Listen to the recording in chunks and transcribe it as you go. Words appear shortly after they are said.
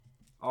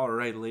All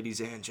right, ladies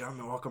and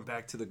gentlemen, welcome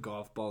back to the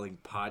Golf Balling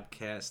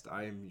Podcast.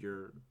 I am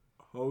your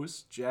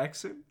host,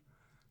 Jackson.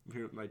 I'm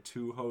here with my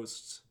two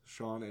hosts,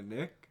 Sean and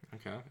Nick.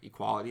 Okay,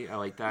 equality. I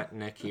like that.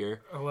 Nick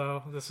here.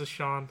 Hello, this is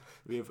Sean.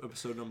 We have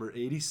episode number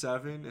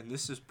 87, and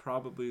this is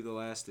probably the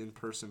last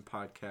in-person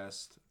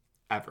podcast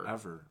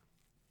Ever.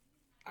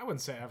 I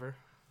wouldn't say ever.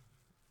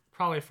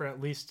 Probably for at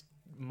least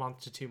a month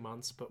to 2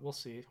 months, but we'll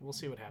see. We'll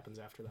see what happens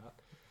after that.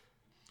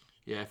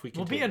 Yeah, if we can.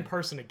 We'll be in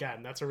person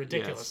again. That's a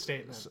ridiculous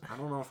statement. I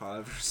don't know if I'll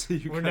ever see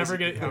you We're guys never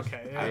again. gonna.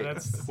 Okay, yeah, I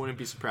that's. wouldn't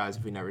be surprised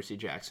if we never see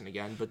Jackson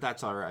again, but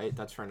that's all right.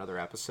 That's for another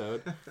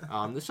episode.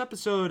 This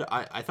episode,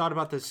 I thought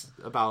about this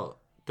about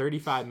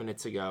 35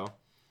 minutes ago.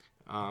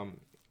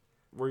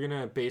 We're going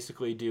to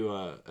basically do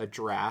a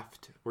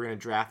draft. We're going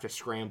to draft a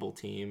scramble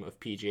team of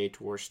PGA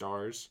Tour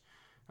stars.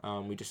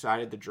 We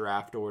decided the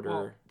draft order.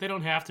 Well, they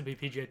don't have to be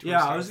PGA Tour. Yeah,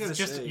 stars. I was gonna It's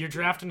just say. you're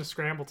drafting a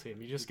scramble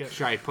team. You just get.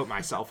 Should I put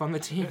myself on the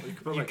team? You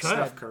could put You like could.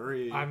 Steph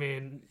Curry. I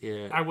mean,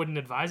 Yeah. I wouldn't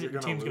advise it. You're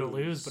Your gonna team's gonna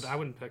lose. lose, but I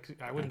wouldn't pick.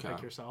 I wouldn't Okay.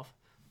 pick yourself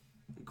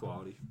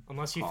Equality.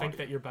 unless you Quality. think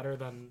that you're better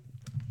than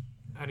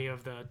any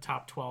of the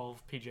top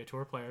 12 PGA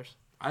Tour players.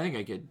 I think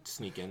I could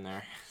sneak in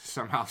there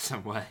somehow,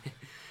 some way.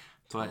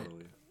 But,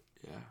 Totally.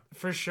 yeah.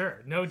 For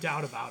sure, no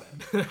doubt about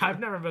it. I've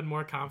never been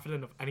more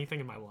confident of anything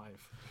in my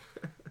life.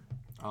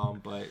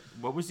 But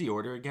what was the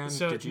order again?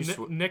 So Did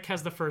you Nick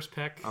has the first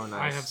pick. Oh, I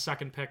nice. have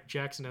second pick.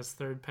 Jackson has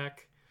third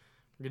pick.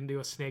 We're gonna do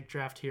a snake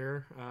draft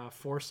here,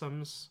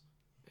 foursomes,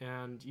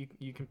 and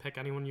you can pick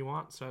anyone you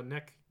want. So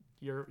Nick,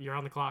 you're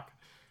on the clock.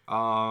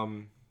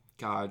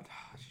 God,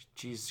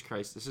 Jesus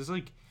Christ,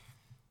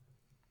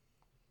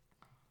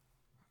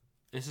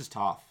 this is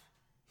tough.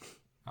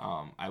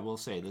 I will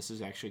say this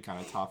is actually kind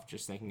of tough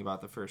just thinking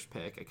about the first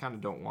pick. I kind of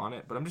don't want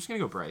it, but I'm just going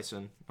to go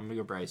Bryson. I'm going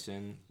to go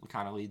Bryson.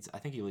 Kind of leads. I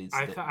think he leads.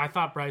 I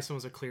thought Bryson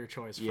was a clear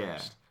choice Yeah.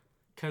 first.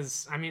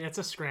 Because, I mean, it's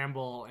a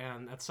scramble,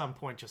 and at some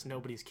point, just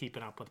nobody's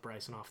keeping up with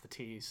Bryson off the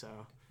tee,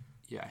 so...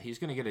 Yeah, he's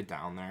going to get it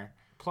down there.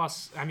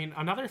 Plus, I mean,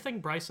 another thing,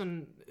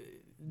 Bryson,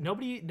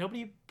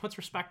 nobody puts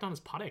respect on his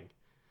putting.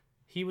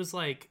 He was,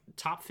 like,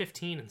 top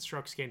 15 in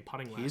strokes gained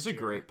putting last year. He's a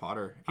great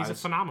putter. He's a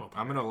phenomenal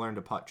putter. I'm going to learn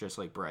to putt just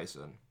like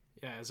Bryson.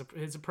 Yeah,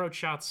 his approach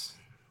shots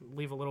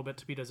leave a little bit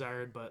to be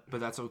desired, but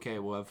But that's okay.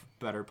 We'll have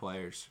better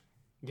players.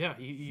 yeah,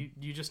 you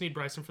just need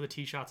Bryson for the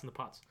tee shots and the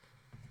putts.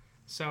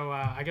 So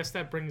I guess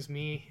that brings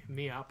me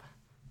up,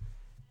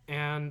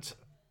 and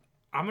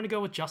I'm gonna go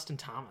with Justin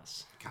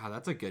Thomas. God,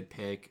 that's a good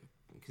pick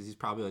because he's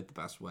probably like the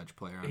best wedge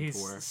player on He's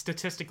tour.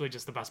 statistically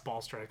just the best ball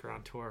striker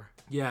on tour.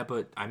 Yeah,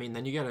 but I mean,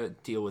 then you got to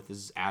deal with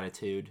his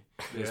attitude,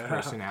 his Yeah.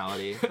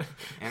 personality,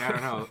 and I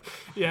don't know.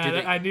 Yeah, Did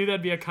they- I knew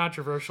that'd be a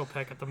controversial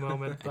pick at the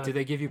moment. But Do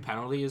they give you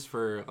penalties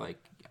for like?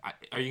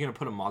 Are you gonna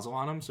put a muzzle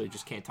on him so he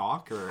just can't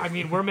talk? Or I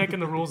mean, we're making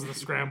the rules of the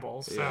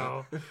scramble,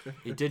 so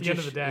he did the end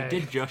just of the day. he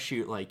did just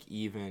shoot like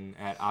even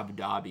at Abu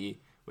Dhabi,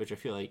 which I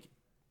feel like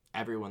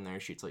everyone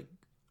there shoots like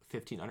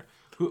 15 under.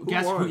 Who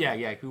guess won? who?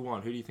 Yeah. Who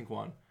won? Who do you think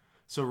won?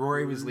 So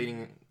Rory was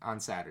leading on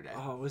Saturday.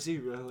 Oh, was he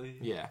really?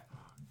 Yeah.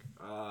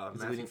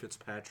 Matthew leading-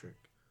 Fitzpatrick.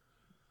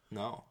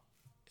 No.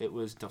 It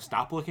was.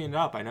 Stop looking it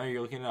up. I know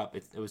you're looking it up.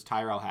 It was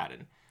Tyrell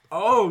Hatton.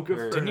 Oh, good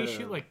Or- for didn't him. he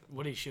shoot like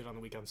what did he shoot on the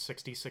weekend?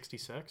 60,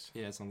 66?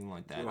 Yeah, something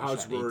like that. Well, He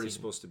how's shot Rory 18.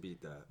 supposed to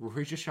beat that?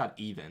 Rory just shot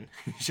even.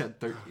 He shot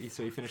 30,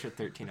 so he finished at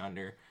 13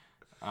 under.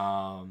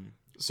 So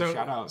So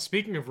shout out.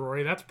 speaking of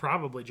Rory, that's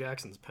probably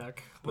Jackson's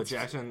pick. But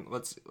Jackson,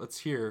 let's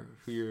hear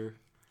who you're.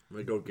 I'm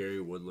gonna go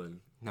Gary Woodland.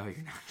 No, you're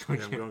not.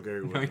 Yeah, I'm going Gary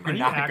No, Woodland. you're Are you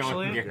not actually?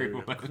 going Gary Gary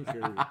Woodland.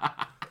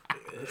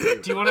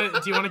 Gary- Do you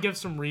want to give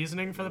some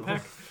reasoning for the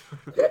pick?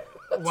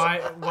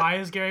 Why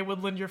is Gary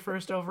Woodland your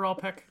first overall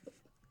pick?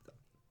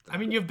 I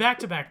mean, you have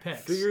back-to-back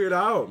picks. Figure it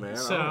out, man. I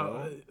don't So,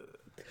 know.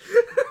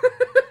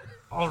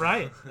 all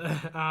right.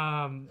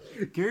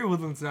 Gary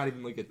Woodland's not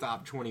even like a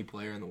top 20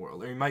 player in the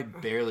world, or he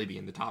might barely be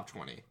in the top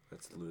 20.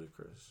 That's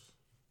ludicrous.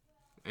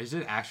 Is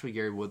it actually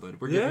Gary Woodland?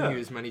 We're Yeah. giving you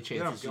as many Yeah,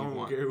 chances I'm as you going with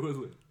want. Gary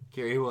Woodland.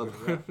 Gary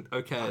Woodland.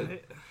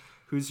 Okay.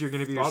 Who's going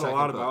to be your Thought a second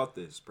lot pick? about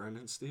this.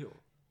 Brendan Steele.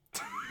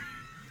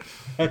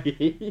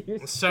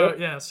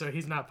 So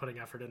he's not putting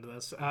effort into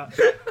this.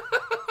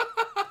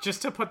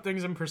 Just to put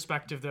things in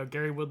perspective, though,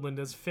 Gary Woodland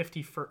is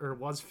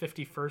was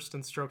 51st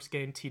in strokes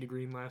gained tee to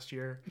green last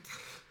year.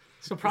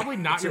 So probably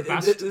not your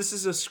best. This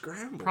is a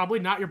scramble. Probably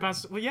not your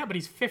best. Well, yeah, but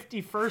he's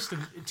 51st,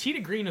 and tee to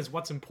green is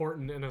what's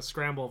important in a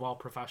scramble of all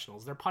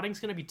professionals. Their putting's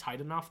going to be tight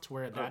enough to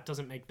where that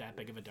doesn't make that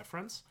big of a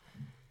difference.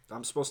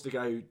 I'm supposed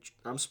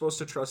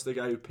to trust the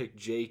guy who picked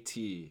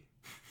JT.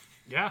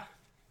 Yeah,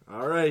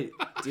 All right,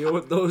 deal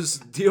with those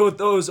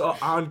on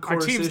our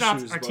course team's issues. not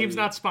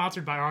buddy.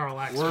 sponsored by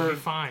RLX. We'll be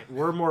fine.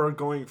 We're more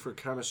going for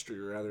chemistry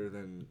rather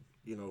than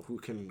who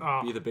can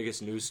Oh. be the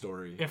biggest news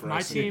story. If for my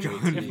us in the team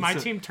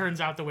community.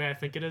 turns out the way I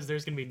think it is,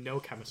 there's going to be no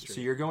chemistry.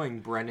 So you're going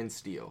Brendan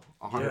Steele,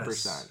 100%,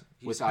 Yes.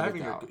 He's without a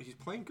having doubt. he's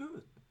playing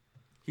good,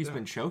 He's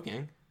been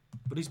choking.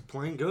 but he's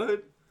playing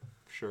good.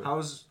 Sure.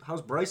 How's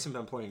Bryson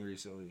been playing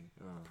recently?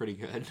 Pretty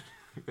good.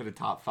 Been a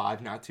top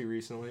 5 not too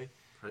recently.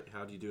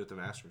 How do you do at the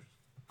Masters?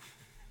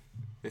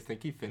 I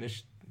think he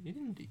finished He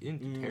didn't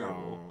do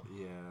terrible. No,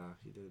 yeah,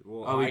 he did.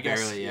 Well, Oh, I he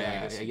guess, barely.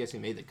 Yeah, I guess he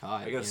made the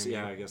cut. I guess,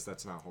 yeah. I guess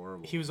that's not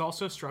horrible. He was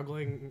also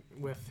struggling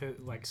with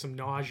some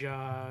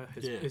nausea.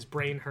 His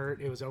brain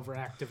hurt. It was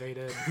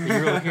overactivated.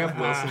 You're looking up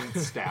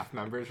Wilson's staff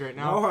members right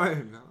now. No,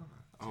 I'm not.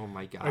 Oh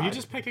my god. Are you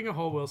just picking a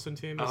whole Wilson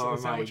team? Is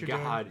that my what you're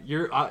god. doing?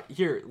 You're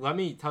here. Let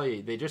me tell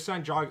you. They just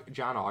signed John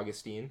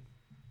Augustine.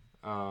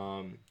 Who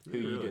you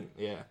Really? didn't?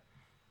 Yeah.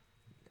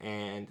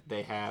 And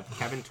they have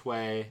Kevin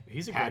Tway,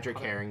 He's a great Patrick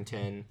player.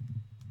 Harrington,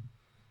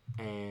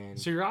 and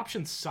So your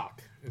options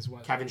suck, is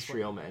what Kevin is what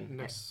Streelman.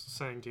 Nick's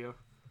saying to you.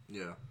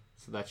 Yeah,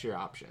 So that's your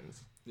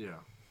options. yeah.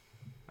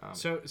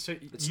 So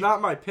It's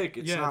not my pick.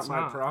 It's Yeah, not it's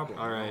my not. problem.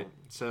 All right.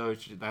 So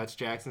that's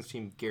Jackson's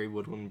team. Gary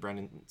Woodland,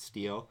 Brendan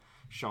Steele,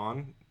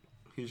 Sean.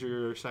 Who's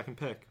your second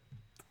pick?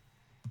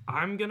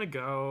 I'm gonna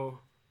go.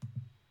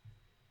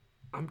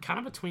 I'm kind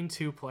of between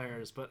two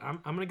players, but I'm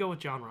gonna go with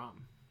John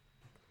Rahm.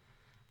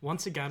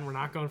 Once again, we're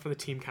not going for the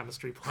team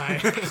chemistry play.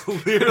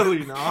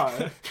 Clearly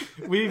not.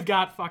 We've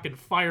got fucking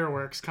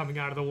fireworks coming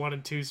out of the 1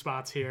 and 2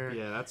 spots here.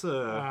 Yeah, that's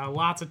a.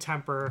 Lots of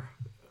temper.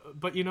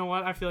 But you know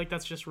what? I feel like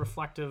that's just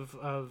reflective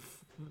of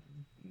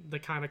the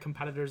kind of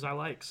competitors I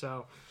like.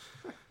 So,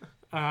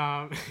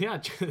 yeah,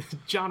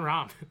 John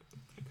Rahm.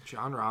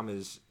 John Rahm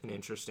is an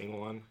interesting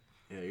one.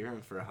 Yeah, you're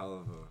in for a hell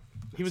of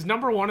a. He was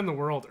number 1 in the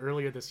world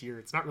earlier this year.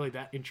 It's not really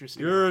that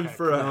interesting. You're of a in pick.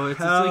 for a No, it's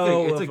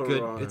hell like of it's a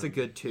good run. it's a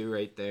good 2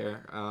 right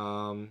there.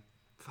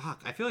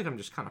 Fuck, I feel like I'm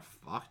just kind of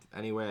fucked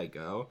anywhere I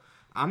go.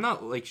 I'm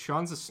not like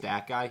Sean's a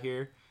stat guy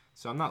here,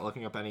 so I'm not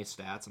looking up any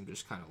stats. I'm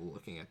just kind of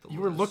looking at the. You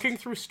were list. looking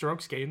through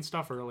strokes gained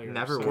stuff earlier.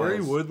 Never so- Gary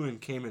was.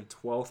 Woodland came in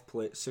 12th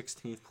place,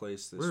 16th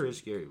place this Where week.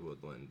 is Gary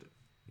Woodland?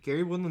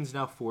 Gary Woodland's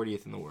now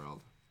 40th in the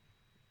world.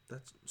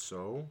 That's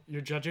so.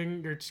 You're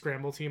judging your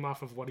scramble team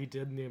off of what he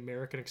did in the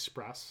American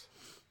Express.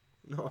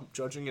 No, I'm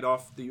judging it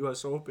off the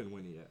U.S. Open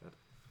when he had.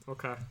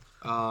 Okay.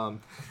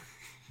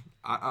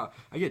 I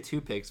get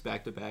 2 picks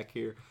back to back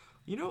here.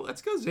 You know,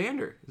 let's go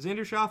Xander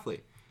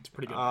Schauffele. It's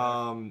pretty good.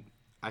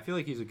 I feel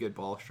like he's a good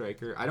ball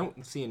striker. I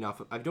don't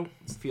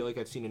feel like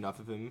I've seen enough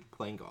of him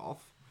playing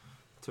golf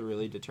to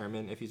really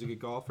determine if he's a good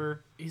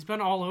golfer. He's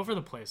been all over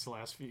the place the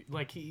last few.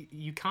 Like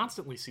you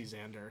constantly see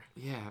Xander.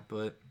 Yeah,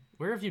 but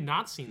Where have you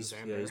not seen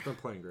Xander? Yeah, he's been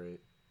playing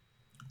great.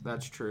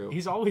 that's true.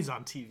 He's always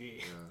on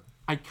TV.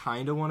 I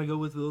kind of want to go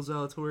with Will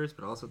Zalatoris,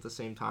 but also at the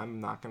same time, I'm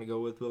not going to go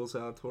with Will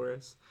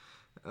Zalatoris.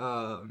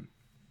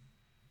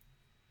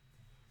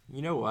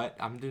 You know what?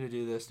 I'm going to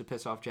do this to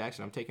piss off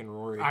Jackson. I'm taking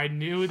Rory. I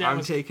knew that I'm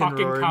was taking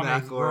fucking Rory coming.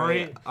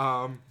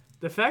 McIlroy.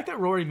 The fact that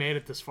Rory made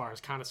it this far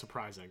is kind of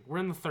surprising. We're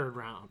in the 3rd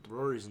round.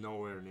 Rory's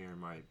nowhere near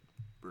my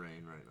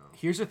brain right now.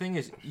 Here's the thing: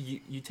 is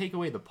you take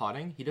away the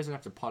putting, he doesn't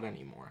have to putt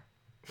anymore,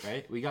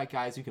 right? We got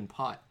guys who can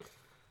putt.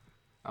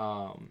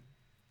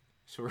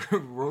 So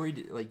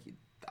Rory, like,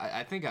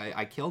 I think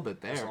I killed it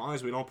As there. long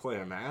as we don't play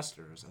a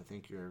Masters, I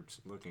think you're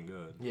looking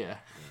good. Yeah.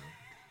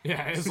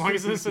 Yeah, as long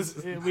as this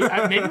is,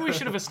 maybe we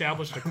should have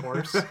established a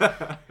course.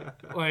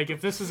 Like,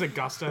 if this is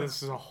Augusta,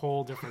 this is a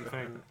whole different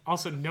thing.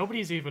 Also,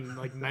 nobody's even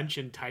like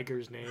mentioned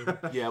Tiger's name.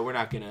 Yeah, we're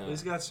not gonna.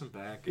 He's got some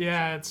back.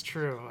 Yeah, it's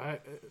true.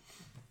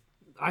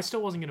 I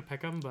still wasn't gonna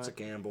pick him, It's a but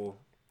gamble.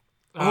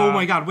 Oh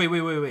my God!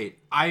 Wait!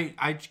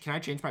 I can I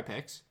change my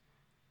picks?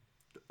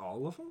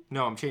 All of them?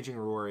 No, I'm changing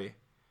Rory.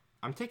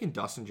 I'm taking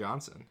Dustin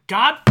Johnson.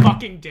 God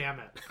fucking damn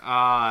it!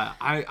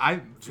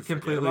 I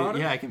completely about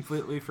him? I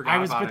completely forgot I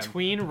was about him.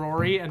 between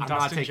Rory and I'm not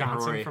Dustin taking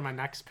Johnson Rory. for my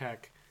next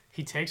pick.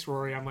 He takes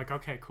Rory. I'm like,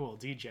 okay, cool,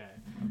 DJ.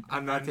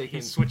 I'm not And taking.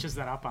 he switches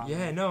that up on me.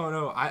 Yeah,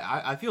 no.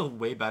 I feel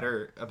way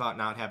better about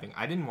not having.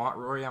 I didn't want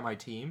Rory on my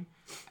team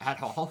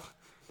at all.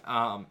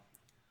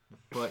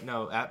 But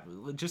no,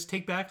 just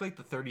take back like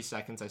the 30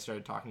 seconds I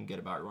started talking good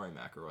about Rory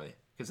McIlroy,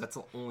 because that's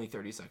the only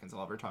 30 seconds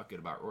I'll ever talk good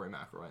about Rory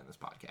McIlroy in this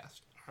podcast.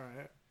 All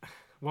right.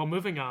 Well,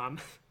 moving on.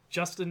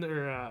 Dustin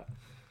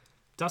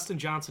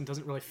Johnson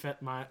doesn't really fit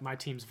my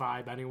team's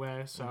vibe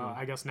anyway, so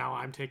I guess now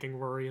I'm taking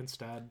Rory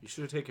instead. You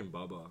should have taken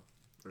Bubba.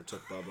 Or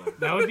took Bubba.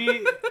 That would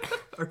be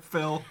Or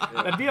Phil.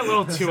 that'd be a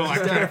little too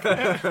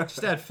electric.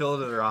 Just add Phil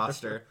to the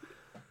roster.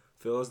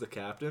 Phil is the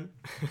captain.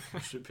 You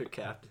should pick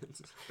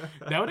captains.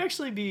 That would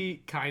actually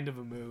be kind of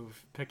a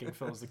move, picking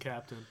Phil as the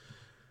captain.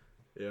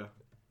 Yeah.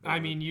 I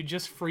mean, you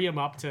just free him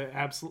up to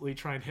absolutely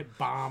try and hit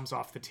bombs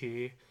off the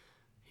tee.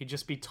 He'd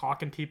just be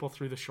talking people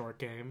through the short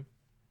game.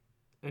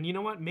 And you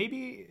know what?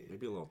 Maybe a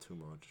little too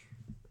much.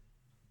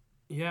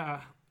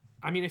 yeah.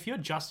 I mean, if you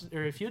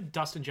had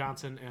Dustin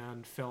Johnson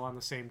and Phil on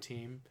the same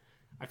team,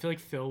 I feel like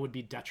Phil would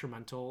be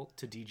detrimental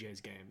to DJ's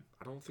game.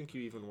 I don't think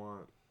you even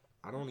want.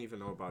 I don't even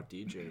know about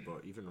DJ,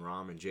 but even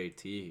Rom and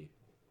JT.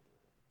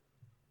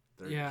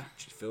 Yeah.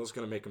 Phil's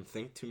gonna make them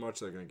think too much.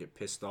 They're gonna get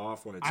pissed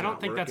off when it's. I don't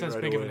not think that's working as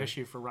right big of away. an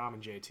issue for Rom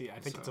and JT. I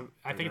think So, it's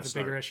they're a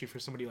bigger gonna issue for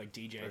somebody like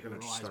DJ who gonna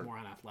relies start- more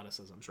on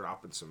athleticism.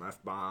 Dropping some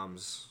f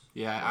bombs.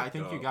 Yeah, I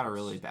think you got a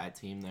really bad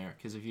team there,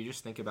 because if you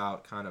just think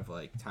about kind of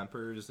like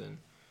tempers and,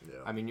 Yeah.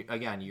 I mean,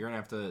 again, you're gonna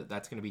have to.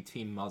 That's gonna be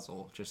team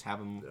muzzle. Just have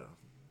them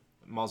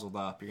muzzled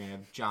up. You're gonna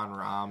have John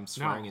Rahm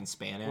swearing in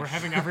Spanish. We're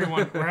having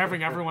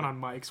everyone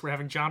on mics. We're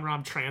having John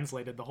Rahm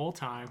translated the whole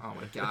time. Oh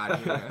my god!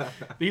 Yeah.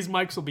 These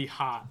mics will be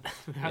hot.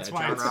 That's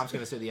why John Rahm's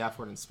gonna say the F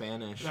word in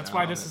Spanish. That's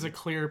why this is a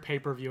clear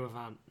pay-per-view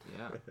event.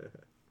 Yeah,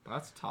 well,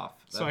 that's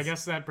tough. So I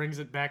guess that brings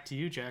it back to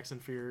you, Jackson,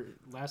 for your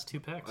last two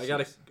picks. I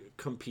gotta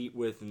compete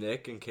with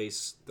Nick in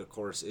case the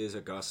course is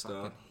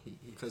Augusta.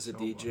 Because of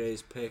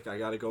DJ's pick, I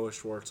gotta go with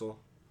Schwartzel.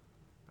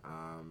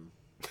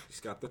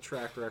 He's got the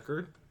track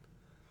record.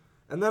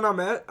 And then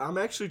I'm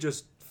actually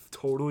just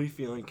totally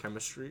feeling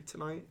chemistry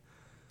tonight.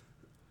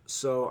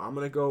 So I'm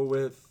going to go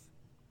with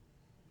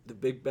the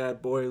big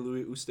bad boy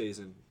Louis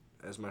Oosthuizen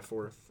as my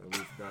fourth. And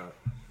we've got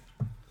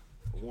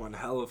one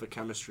hell of a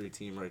chemistry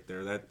team right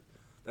there.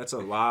 That's a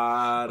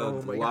lot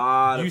of golf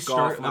knowledge.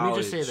 Let me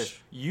just say this.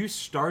 You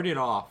started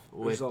off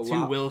with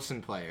two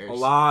Wilson players. A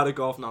lot of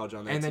golf knowledge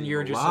on that and then team.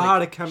 you're just a lot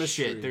like, of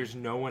chemistry. Shit, there's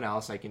no one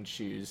else I can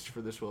choose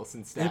for this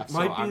Wilson staff. It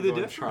might be I'm the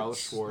going difference. Charles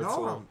Schwartz.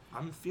 No,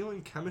 I'm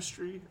feeling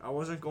chemistry. I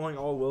wasn't going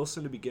all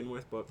Wilson to begin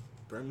with, but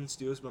Brendan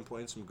Steele's been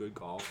playing some good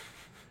golf.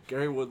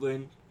 Gary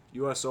Woodland,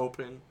 U.S.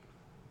 Open.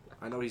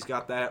 I know he's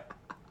got that.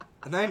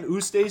 And then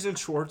Oosthuizen and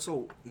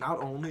Schwartzel, not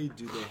only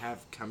do they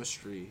have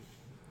chemistry,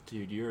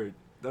 dude,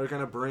 they're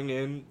going to bring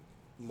in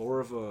more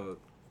of a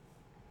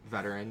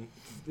veteran.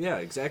 Yeah,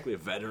 exactly, a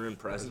veteran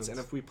presence. And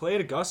if we play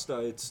at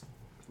Augusta,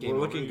 we're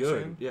looking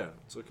good. Yeah,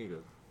 it's looking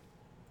good.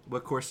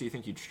 What course do you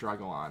think you'd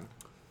struggle on?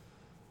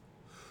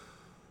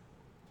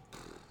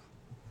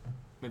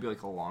 Maybe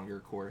like a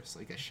longer course,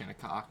 like a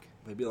Shinnecock.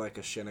 Maybe like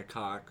a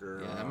Shinnecock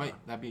or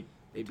that'd be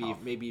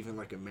maybe even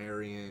like a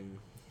Marion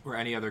or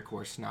any other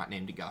course not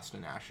named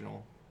Augusta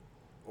National.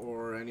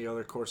 Or any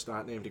other course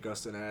not named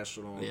Augusta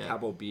National,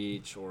 Pebble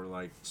Beach, or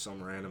like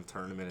some random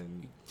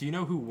tournament. Do you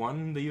know who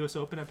won the U.S.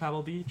 Open at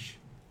Pebble Beach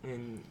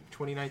in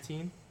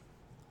 2019?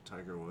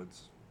 Tiger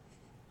Woods.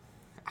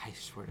 I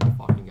swear to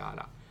fucking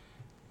God.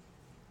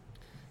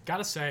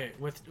 Gotta say,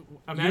 you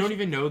don't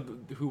even know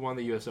who won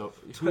the U.S.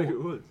 Open. Tiger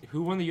Woods.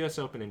 Who won the U.S.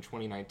 Open in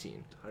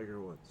 2019? Tiger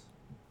Woods.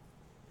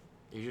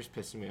 You're just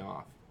pissing me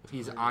off.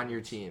 He's on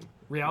your team.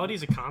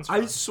 Reality's a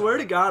construct. I swear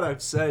to God,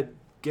 I've said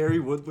Gary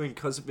Woodland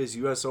because of his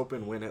U.S.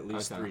 Open win at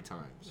least 3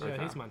 times.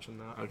 Yeah, he's mentioned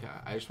that. Okay,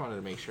 I just wanted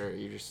to make sure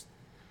you just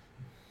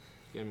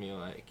give me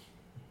like.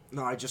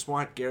 No, I just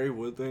want Gary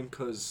Woodland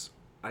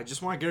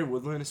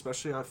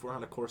especially if we're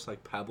on a course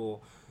like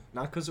Pebble.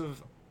 Not because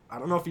of, I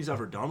don't know if he's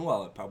ever done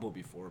well at Pebble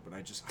before, but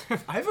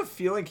I have a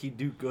feeling he'd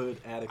do good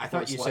at a course like Pebble. I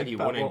thought you said he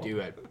wouldn't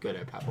do good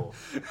at Pebble.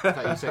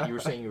 I thought you were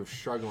saying you were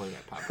struggling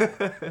at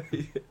Pebble.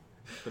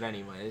 But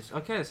anyways,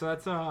 okay, so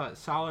that's a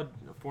solid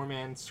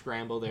 4-man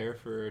scramble there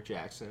for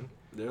Jackson.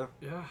 Yeah.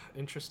 Yeah,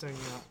 interesting.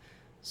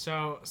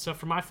 So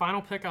for my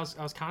final pick, I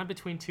was kind of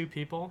between two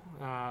people.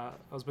 I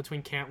was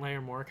between Cantlay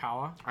or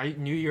Morikawa.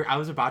 I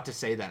was about to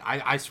say that.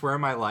 I swear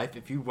on my life,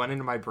 if you went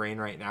into my brain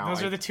right now,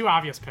 those are the two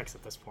obvious picks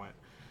at this point.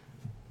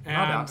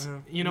 And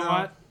you know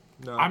what?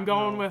 No, I'm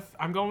going with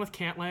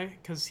Cantlay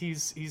because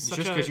he's such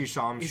just because you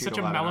saw him he's shoot such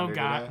a 11 mellow under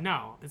guy. today?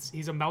 No,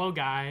 he's a mellow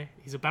guy.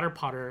 He's a better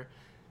putter.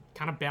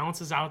 Kind of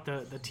balances out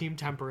the team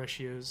temper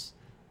issues.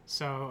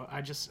 So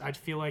I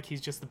feel like he's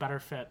just the better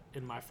fit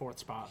in my 4th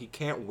spot. He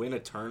can't win a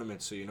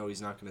tournament, so you know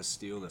he's not going to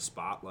steal the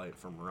spotlight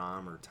from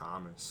Rahm or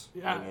Thomas.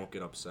 Yeah. They won't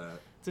get upset.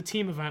 It's a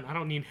team event. I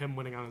don't need him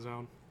winning on his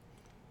own.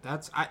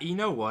 You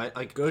know what?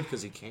 Like, good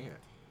because he can't.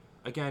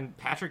 Again,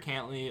 Patrick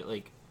Cantlay,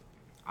 like,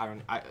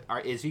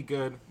 is he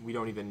good? We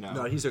don't even know.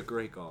 No, he's a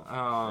great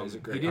golfer.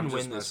 He didn't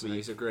win this week.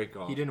 He's a great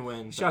golfer. He didn't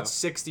win. He shot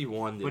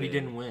 61 today. But he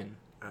didn't win.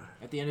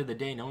 At the end of the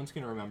day, no one's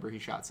going to remember he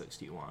shot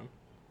 61.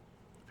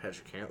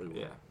 Patrick Cantlay won.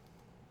 Yeah.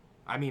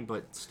 I mean,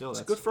 but still, it's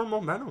that's good for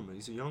momentum.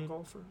 He's a young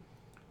golfer.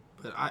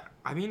 But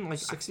I mean, like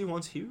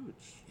 61's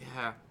huge.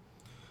 Yeah,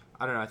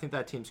 I don't know. I think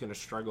that team's going to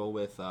struggle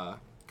with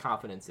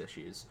confidence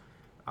issues.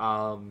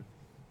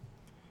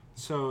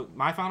 So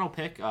my final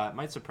pick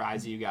might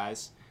surprise you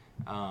guys.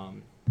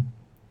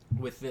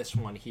 With this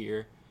one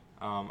here,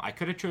 I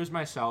could have chose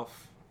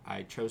myself.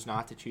 I chose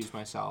not to choose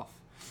myself.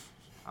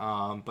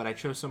 But I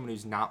chose someone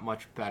who's not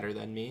much better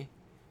than me,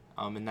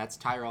 and that's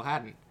Tyrell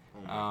Hatton.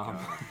 Oh my God.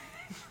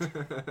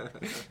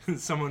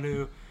 Someone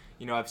who,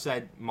 I've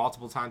said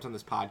multiple times on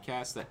this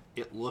podcast that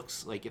it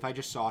looks like if I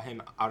just saw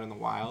him out in the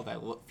wild, I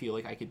feel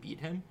like I could beat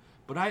him.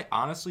 But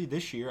honestly,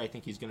 this year, I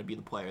think he's going to be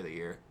the player of the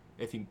year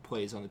if he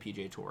plays on the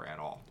PGA Tour at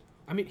all.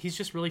 I mean, he's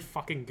just really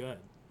fucking good.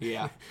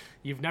 Yeah.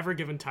 You've never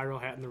given Tyrell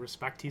Hatton the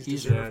respect he's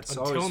deserved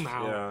until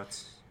now. Yeah,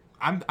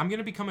 I'm going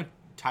to become a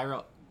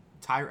Tyrell.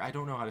 I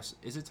don't know how to...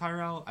 Is it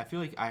Tyrell? I feel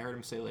like I heard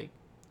him say, like...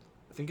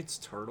 I think it's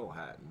Turtle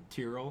Hatton.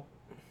 Tyrell?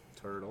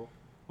 Turtle.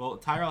 Well,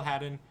 Tyrell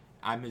Hatton,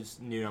 I'm his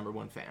new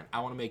 #1 fan.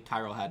 I want to make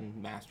Tyrell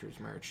Hatton Masters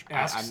merch.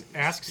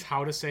 Asks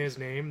how to say his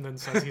name, then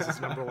says he's his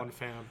 #1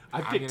 fan.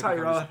 I picked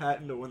Tyrell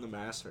Hatton to win the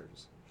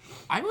Masters.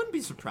 I wouldn't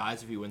be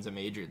surprised if he wins a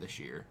major this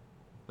year.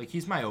 Like,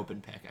 he's my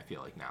open pick, I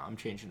feel like now. I'm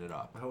changing it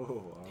up. Oh,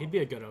 wow. He'd be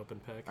a good open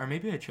pick. Or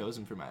maybe I chose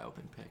him for my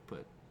open pick,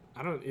 but...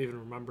 I don't even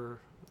remember.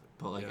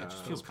 But, like, I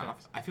just feel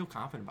confident. I feel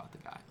confident about the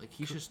guy. Like,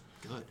 he's just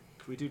good.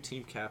 Can we do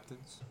team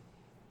captains?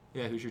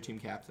 Yeah, who's your team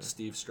captain?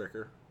 Steve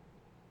Stricker.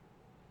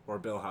 Or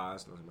Bill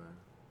Haas, doesn't matter.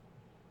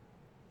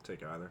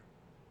 Take either.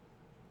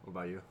 What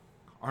about you?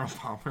 Arnold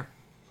Palmer.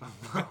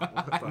 What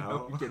the I hell?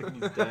 know, I'm kidding.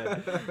 He's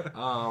dead.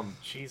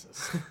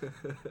 Jesus.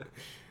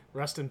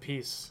 Rest in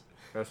peace.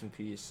 Rest in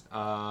peace.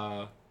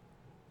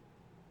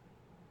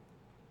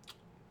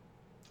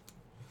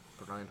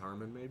 Brian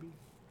Harmon, maybe?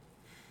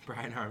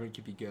 Brian Harmon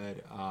could be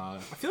good. I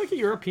feel like a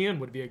European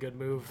would be a good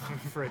move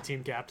for a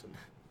team captain.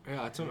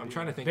 Yeah, that's what I'm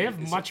trying to think. They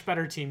have Is much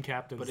better team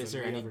captains. but is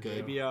than there we any ever good-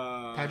 do. Maybe,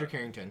 Patrick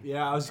Harrington.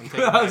 Yeah, I was I'm taking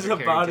about Patrick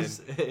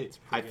to Harrington. say.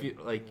 I feel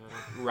like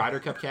Ryder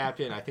Cup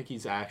captain. I think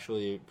he's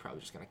actually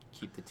probably just gonna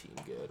keep the team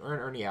good. Or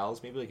Ernie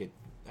Els, maybe like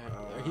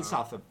he's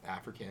South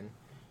African.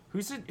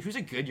 Who's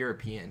a good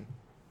European?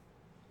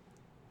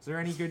 Is there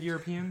any good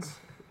Europeans?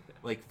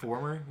 Like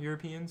former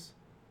Europeans?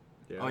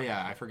 Yeah. Oh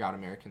yeah, I forgot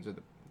Americans are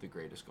the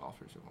greatest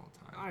golfers of all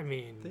time. I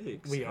mean, They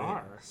we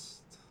are.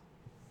 exist.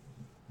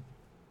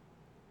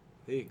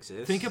 They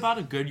exist. Think about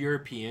a good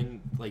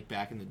European like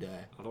back in the day,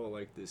 I don't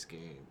like this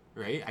game.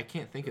 right? I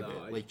can't think of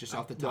No, it like just I-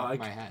 off the no, top I of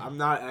my head. I'm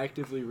not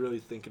actively really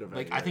thinking of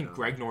Like any I right think now.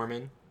 Greg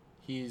Norman,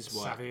 he's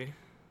what? Sevi.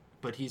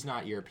 But he's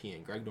not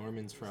European. Greg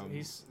Norman's from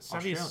Sevi's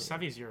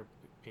Australia.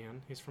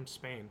 European. He's from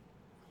Spain.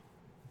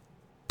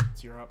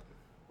 It's Europe.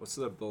 What's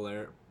the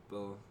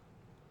Bill?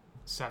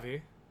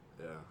 Sevi.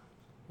 Yeah.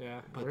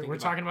 Yeah, But we're think about-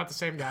 talking about the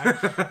same guy.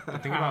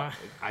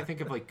 I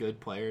think of like good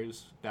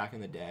players back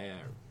in the day.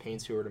 Payne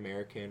Stewart,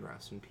 American,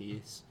 rest in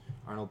peace.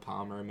 Arnold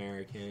Palmer,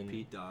 American.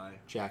 Pete Dye.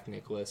 Jack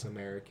Nicklaus,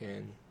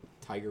 American.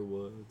 Tiger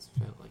Woods.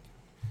 Felt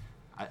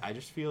like I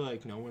just feel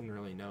like no one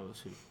really knows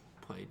who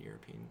played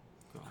European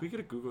golf. Can we get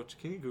a Google?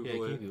 Can you Google Yeah,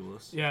 can it? you Google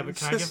this? Yeah,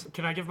 but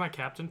can I give my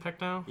captain pick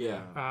now?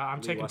 Yeah.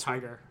 I'm Lee taking Westwood?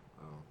 Tiger.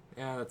 Oh,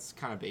 Yeah, that's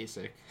kind of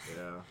basic.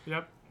 yeah.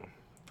 Yep.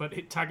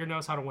 But Tiger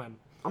knows how to win.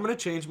 I'm gonna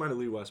change mine to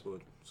Lee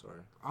Westwood.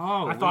 Sorry.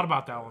 Oh, I thought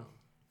about that one.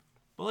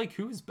 But like,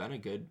 who's been a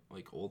good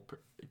like old?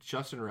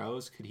 Justin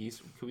Rose? Could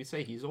we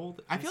say he's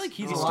old? I feel like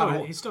he's He's a lot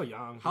old. still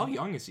young. How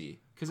young is he?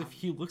 Because if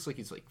he looks like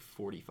he's like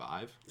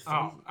 45.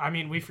 Oh, I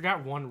mean, we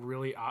forgot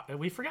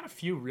we forgot a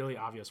few really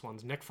obvious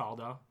ones. Nick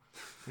Faldo.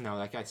 No,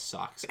 that guy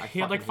sucks. He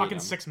had like hate fucking him.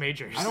 6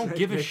 majors. I don't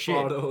give a Nick shit.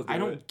 Faldo will do I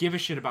don't it. give a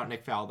shit about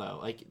Nick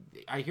Faldo. Like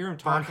I hear him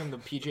talking the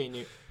PJ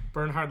New.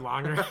 Bernhard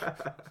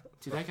Langer.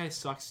 Dude, that guy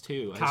sucks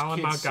too. His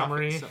Colin kids suck at-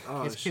 Montgomery.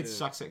 Oh, his kid shit.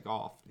 sucks at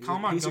golf. He's Colin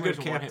a Montgomery's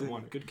good a one-hit captain.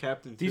 wonder. Good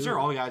captain. These too. are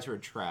all guys who are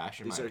trash.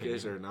 In These my are opinion.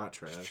 guys are not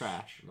trash. Just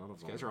trash. None of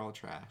These them. guys are all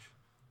trash.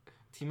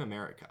 Team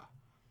America.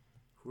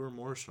 Who are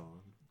more,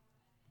 Sean?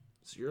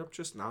 Is Europe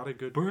just not a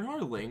good?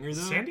 Bernhard Langer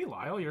though. Sandy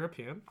Lyle,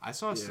 European. I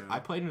saw. Yeah. I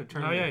played in a Oh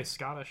tournament. yeah, he's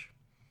Scottish.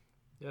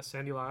 Yeah,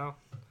 Sandy Lyle.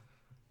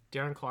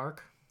 Darren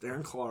Clark.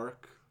 Darren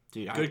Clark.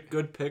 Dude,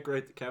 Good pick,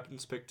 right? The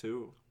captain's pick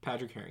too.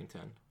 Patrick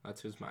Harrington.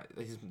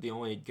 He's the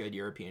only good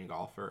European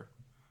golfer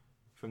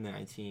from the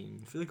 19.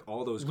 I feel like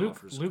all those Luke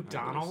golfers. Luke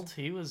Donald.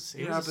 He was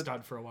Yeah, a but-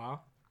 stud for a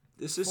while.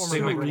 This is Former so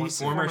number one,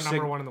 recent. former former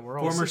number Sig- one in the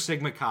world. Former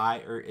Sigma Chi,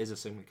 or is a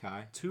Sigma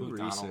Chi. Too Luke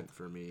recent Donald.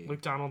 for me.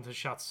 Luke Donald has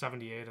shot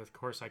 78 at the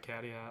course I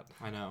caddy at.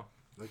 I know.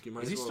 Like you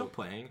might Is as he well, still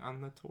playing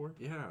on the tour?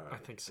 Yeah, I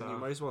think And so. you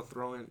might as well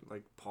throw in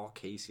like Paul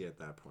Casey at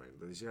that point.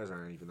 These guys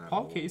aren't even that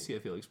Paul old. Casey, I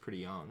feel like, is pretty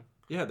young.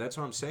 Yeah, that's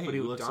what I'm saying. But he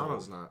Luke looks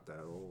Donald's old. not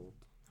that old.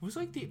 Who's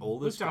like the Luke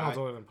oldest Donald's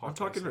guy? older than Paul. I'm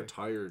talking Casey.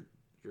 retired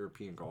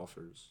European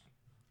golfers.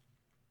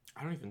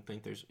 I don't even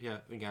think there's. Yeah,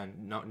 again,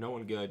 no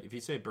one good. If you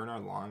say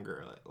Bernhard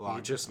Langer,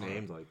 You just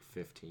named like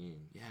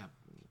 15. Yeah,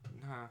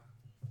 nah,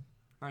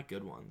 not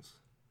good ones.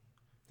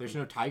 There's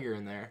no Tiger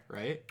in there,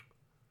 right?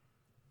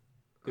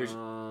 There's.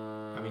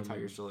 I mean,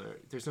 Tiger's still there.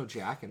 There's no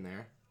Jack in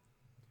there.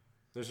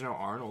 There's no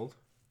Arnold.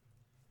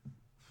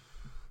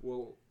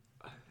 Well,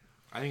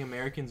 I think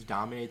Americans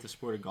dominate the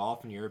sport of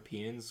golf, and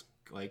Europeans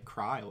like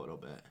cry a little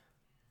bit.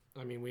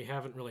 I mean, we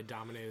haven't really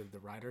dominated the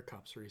Ryder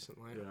Cups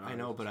recently. yeah, I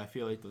know, but I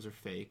feel like those are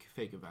fake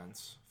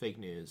events, fake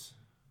news.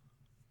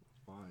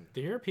 Why?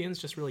 The Europeans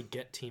just really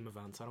get team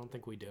events. I don't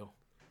think we do.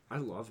 I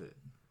love it.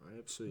 I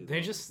absolutely. They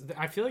love just,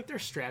 I feel like their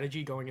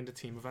strategy going into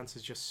team events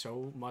is just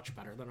so much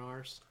better than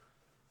ours.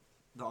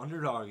 it. The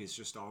underdog is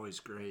just always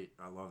great.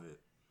 I love it.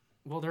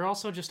 Well, they're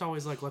also just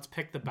always like, let's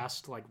pick the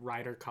best like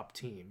Ryder Cup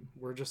team.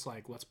 We're just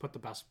like, let's put the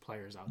best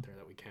players out there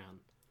that we can.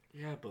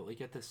 Yeah, but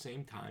like at the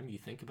same time, you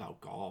think about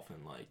golf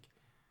and like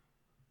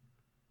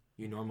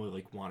you normally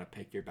like want to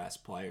pick your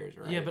best players,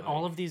 right? Yeah, but Like,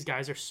 all of these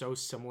guys are so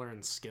similar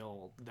in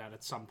skill that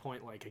at some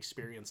point, like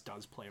experience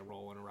does play a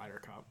role in a Ryder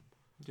Cup,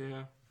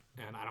 yeah.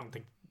 and I don't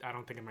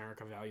think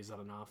America values that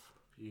enough.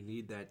 You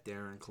need that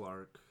Darren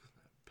Clark,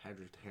 that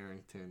Patrick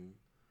Harrington,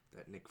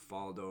 that Nick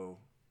Faldo,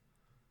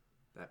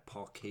 that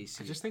Paul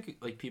Casey, I just think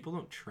like people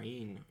don't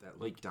train. that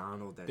Like Luke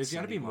Donald. That there's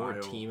got to be Sandy more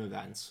Lyle. team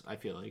events. I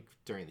feel like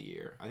during the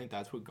year. I think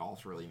that's what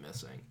golf's really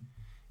missing.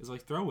 Is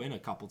like throw in a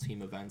couple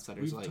team events that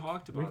is We've like.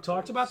 talked about. We've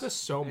talked about this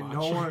so And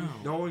much.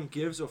 no one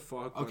gives a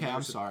fuck. When Okay, I'm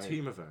there's a sorry.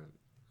 Team event.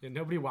 Yeah,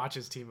 nobody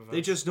watches team events.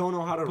 They just don't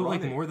know how to But run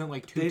like it. more than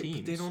like two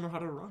teams. They don't know how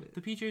to run it.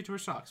 The PGA Tour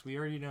sucks. We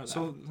already know that.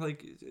 So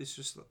like, it's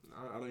just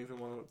I don't even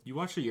want You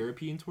watched the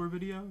European Tour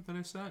video that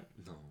I sent?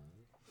 to. No.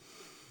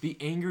 The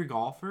angry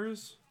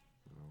golfers?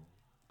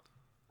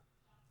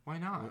 Why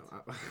not?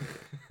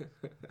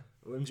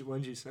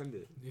 When'd you send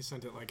it? He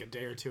sent it like a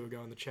day or two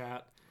ago in the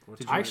chat.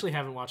 What's I actually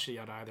haven't watched it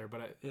yet either,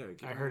 but Yeah,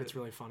 I heard it's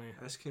really funny.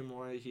 Ask him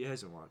why he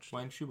hasn't watched.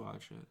 Why didn't you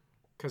watch it?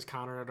 Because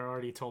Connor had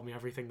already told me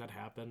everything that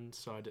happened,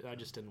 so I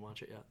just didn't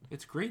watch it yet.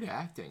 It's great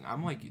acting.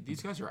 I'm like,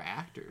 these guys are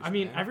actors. I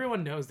mean, man.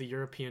 everyone knows the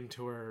European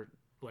Tour,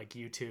 like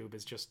YouTube,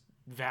 is just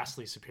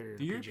vastly superior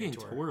the to European PGA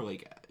Tour. Tour,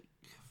 like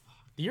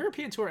The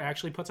European Tour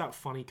actually puts out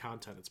funny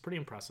content. It's pretty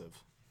impressive.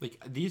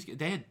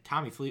 they had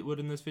Tommy Fleetwood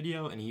in this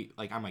video, and he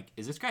like I'm like,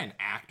 is this guy an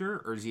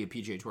actor or is he a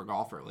PGA Tour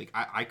golfer? Like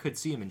I could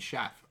see him in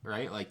Chef,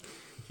 right? Like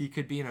he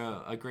could be in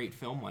a great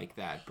film like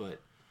that, but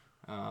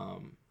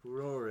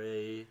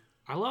Rory.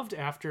 I loved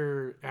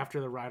after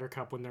the Ryder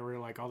Cup when there were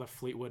like all the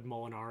Fleetwood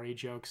Molinari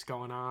jokes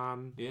going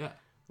on. yeah.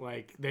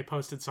 Like they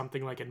posted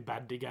something like in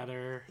bed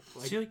together.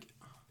 Like, See, like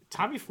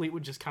Tommy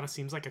Fleetwood just kind of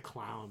seems like a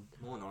clown.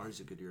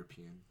 Molinari's a good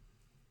European.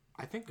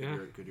 I think Yeah.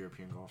 Good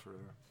European golfer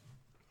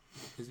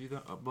there. is he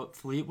the but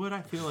Fleetwood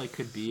I feel like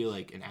could be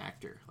like an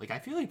actor. Like I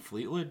feel like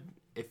Fleetwood,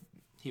 if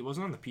he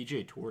wasn't on the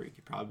PGA Tour, he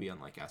could probably be on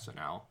like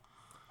SNL.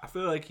 I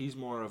feel like he's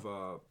more of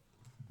a,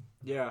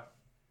 yeah.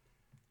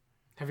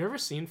 Have you ever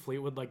seen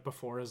Fleetwood like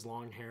before his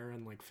long hair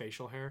and like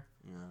facial hair?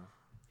 Yeah.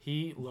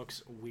 He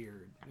looks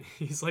weird.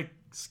 He's like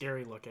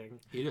scary looking.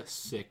 He had a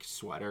sick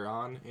sweater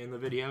on in the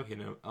video. He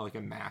had like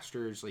a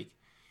Masters like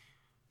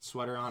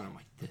sweater on. I'm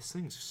like, this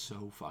thing's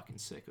so fucking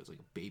sick. It was like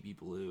a baby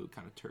blue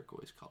kind of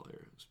turquoise color.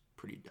 It was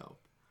pretty dope.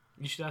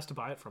 You should ask to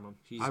buy it from him.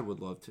 He's, I would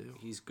love to.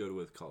 He's good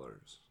with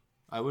colors.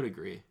 I would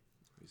agree.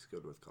 He's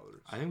good with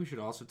colors. I think we should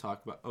also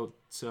talk about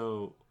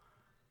so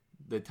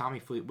the Tommy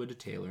Fleetwood to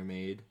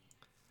TaylorMade.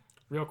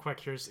 Real quick,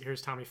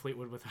 here's Tommy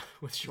Fleetwood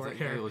with short That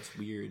hair. guy looks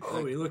weird.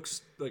 Oh, he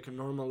looks like a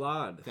normal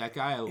lad. That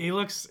guy. He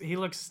looks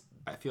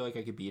I feel like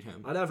I could beat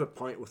him. I'd have a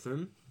point with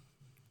him.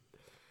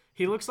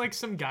 he looks like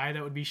some guy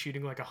that would be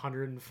shooting like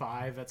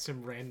 105 at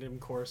some random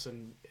course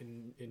in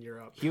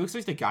Europe. He looks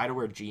like the guy to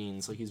wear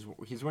jeans. Like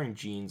he's wearing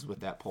jeans with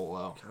that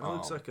polo. Kind of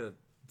looks like a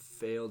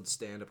failed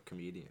stand-up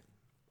comedian.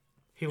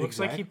 He looks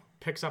like he Exact-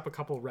 picks up a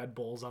couple Red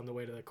Bulls on the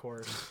way to the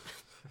course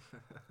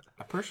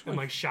I personally and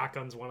like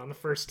shotguns one on the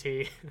first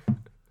tee.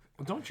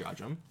 don't judge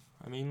him.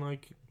 I mean,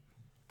 like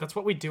That's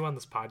what we do on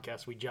this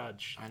podcast. We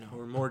judge. I know.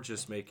 We're more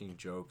just making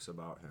jokes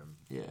about him.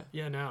 Yeah.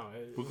 Yeah, no.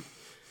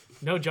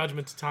 No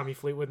judgment to Tommy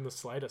Fleetwood in the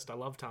slightest. I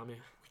love Tommy.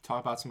 We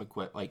talk about some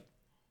like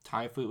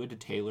Tommy Fleetwood to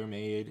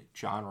TaylorMade.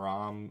 John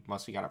Rahm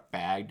must have got a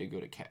bag to go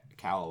to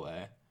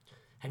Callaway.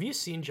 Have you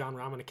seen John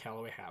Rahm in a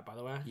Callaway hat, by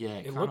the way? Yeah,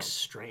 It kinda- looks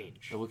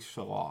strange. It looks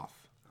so off.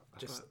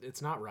 Just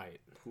it's not right.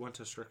 Who went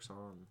to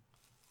Strixon?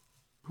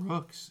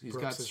 Brooks. He's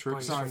Brooks got is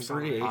Strix playing on some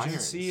Free irons.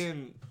 agency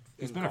in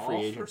He's in been a free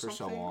golf agent or for so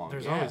something? long.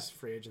 There's Yeah. always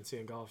free agency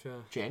in golf,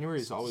 yeah. January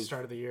is always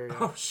Start of the year, yeah.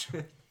 Oh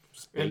shit!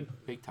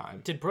 big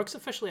time. Did Brooks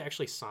officially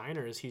actually sign,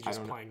 or is he I just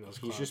don't know. playing those He's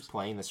clubs? just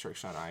playing the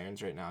Strix on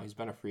irons right now. He's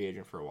been a free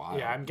agent for a while.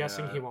 Yeah, I'm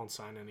guessing Yeah. he won't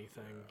sign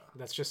anything.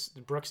 That's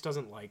just Brooks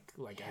doesn't like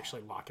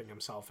actually locking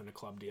himself into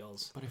club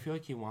deals. But I feel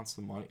like he wants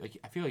the money. Like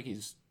I feel like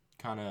he's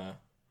kind of.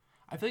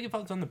 I feel like if I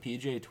was on the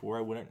PGA Tour,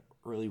 I wouldn't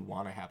really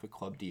want to have a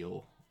club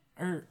deal,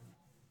 or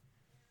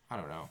I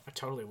don't know. I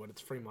totally would.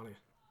 It's free money.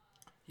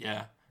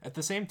 Yeah. At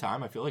the same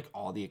time, I feel like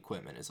all the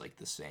equipment is like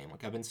the same.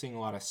 Like I've been seeing a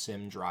lot of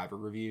sim driver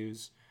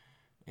reviews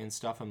and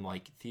stuff. I'm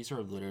like, these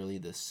are literally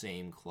the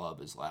same club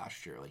as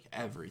last year. Like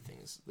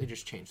everything's they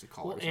just changed the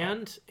Well,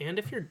 colors. and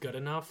if you're good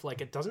enough,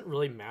 like it doesn't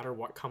really matter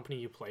what company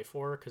you play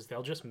for because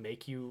they'll just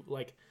make you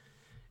like.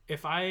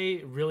 If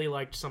I really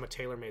liked some of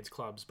TaylorMade's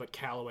clubs, but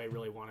Callaway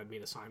really wanted me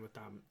to sign with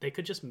them, they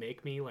could just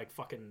make me like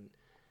fucking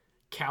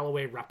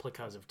Callaway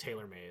replicas of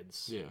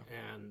TaylorMade's. Yeah.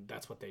 And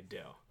that's what they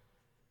do.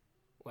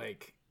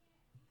 Like,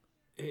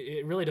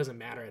 it really doesn't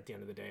matter at the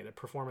end of the day. The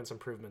performance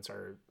improvements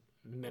are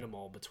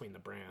minimal between the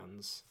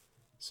brands.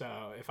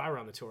 So if I were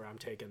on the tour, I'm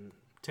taking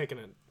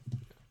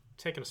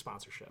a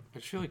sponsorship. I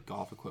just feel like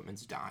golf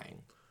equipment's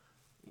dying.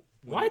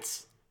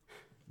 What?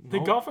 The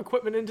No. golf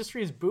equipment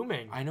industry is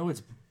booming. I know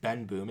it's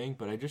been booming,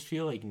 but I just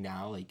feel like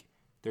now, like,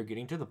 they're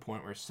getting to the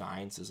point where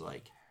science is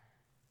like,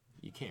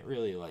 you can't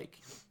really, like,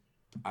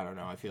 I don't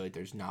know. I feel like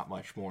there's not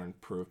much more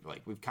improved.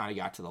 Like, we've kind of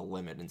got to the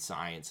limit in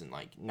science, and,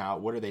 like, now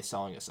what are they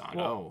selling us on?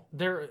 Well,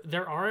 there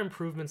are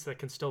improvements that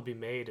can still be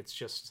made. It's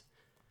just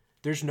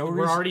There's no we're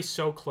reason. already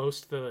so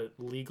close to the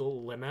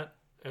legal limit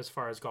as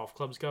far as golf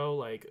clubs go.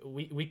 Like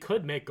we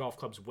could make golf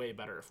clubs way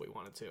better if we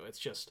wanted to. It's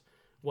just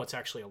what's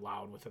actually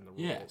allowed within the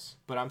rules. Yeah,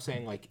 but I'm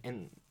saying, like,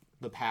 in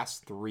the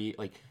past 3,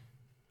 like,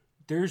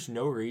 there's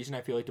no reason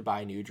I feel like to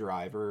buy a new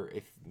driver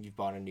if you've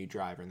bought a new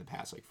driver in the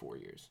past, like, 4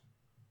 years.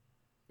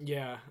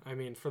 Yeah, I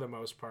mean, for the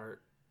most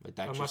part, Like,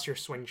 that unless just, your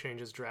swing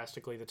changes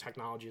drastically, the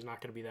technology is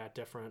not going to be that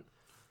different.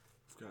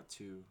 I've got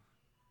two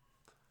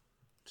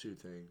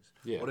things.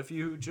 Yeah. What if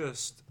you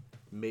just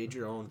made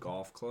your own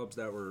golf clubs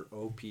that were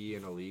OP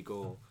and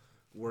illegal,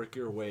 work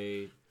your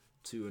way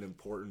to an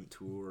important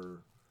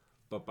tour,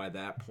 but by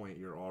that point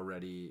you're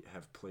already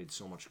have played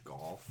so much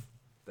golf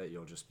that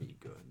you'll just be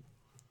good.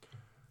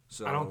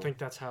 So I don't think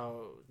that's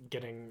how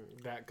getting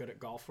that good at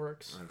golf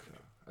works. Okay.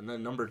 And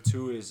then number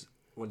 2 is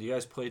when you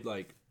guys played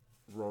like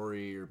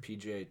Rory or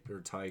PJ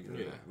or Tiger,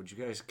 Yeah. would you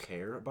guys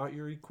care about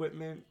your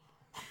equipment?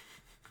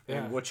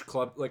 Yeah. And which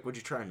club, like, would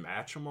you try and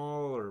match them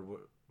all, or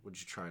would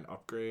you try and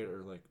upgrade,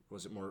 or like,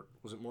 was it more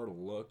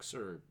looks,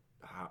 or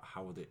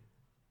how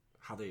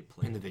they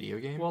play? In the video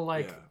game? Well,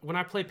 like Yeah. when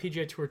I play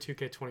PGA Tour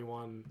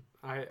 2K21,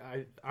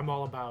 I'm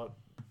all about.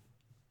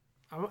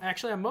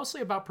 I'm mostly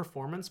about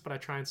performance, but I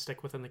try and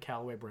stick within the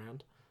Callaway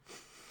brand.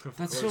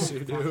 That's Of course so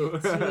you do.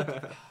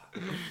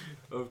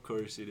 Of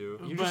course you do.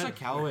 You're just But- a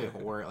Callaway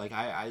whore. Like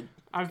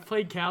I've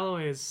played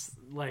Callaways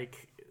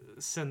like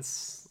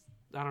since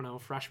I don't know,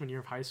 freshman year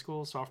of high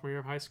school, sophomore year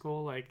of high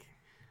school. Like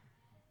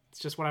it's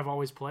just what I've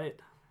always played.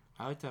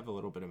 I like to have a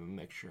little bit of a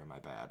mixture in my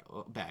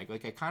bag.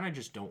 Like I kind of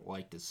just don't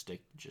like to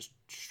stick just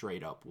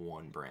straight up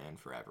one brand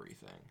for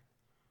everything.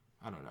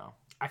 I don't know.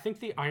 I think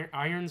the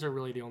irons are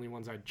really the only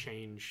ones I'd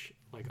change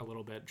like a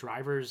little bit.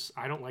 Drivers,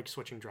 I don't like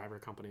switching driver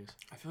companies.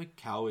 I feel like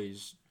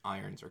Callaway's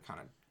irons are kind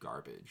of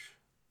garbage.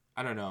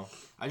 I don't know.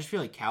 I just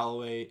feel like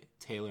Callaway,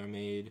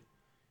 TaylorMade,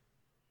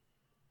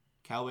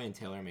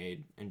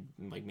 and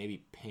like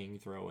maybe Ping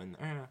throw in.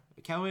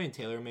 Callaway and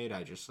TaylorMade,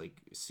 I just like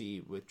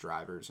see with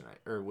drivers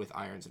or with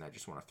irons, and I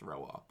just want to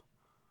throw up.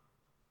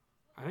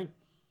 I think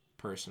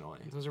Personally,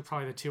 those are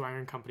probably the two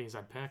iron companies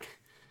I'd pick.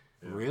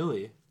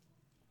 really,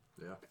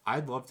 Yeah.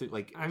 I'd love to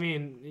like I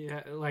mean,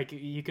 yeah, like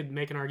you could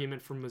make an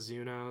argument for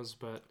Mizuno's,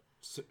 but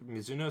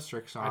Mizuno,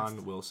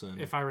 Srixon,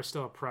 Wilson. if I were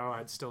still a pro,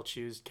 I'd still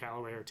choose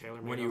Callaway or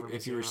TaylorMade.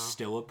 If you were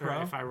still a Or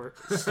pro, if I were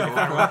still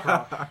a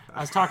pro.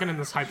 I was talking in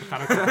this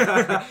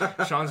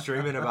hypothetical. Sean's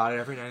dreaming about it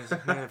every night. He's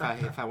like, man,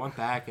 if I went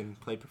back and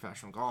played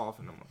professional golf,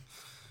 and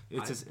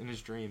it's in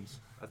his dreams.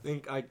 I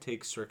think I'd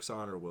take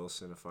Srixon or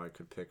Wilson if I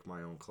could pick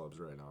my own clubs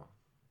right now.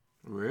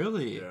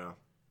 Really? Yeah.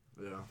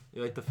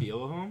 You like the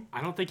feel of them?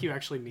 I don't think you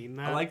actually mean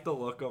that. I like the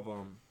look of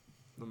them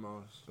the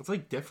most. It's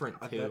like different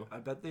too. I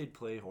bet they'd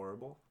play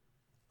horrible.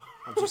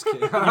 I'm just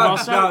kidding. You've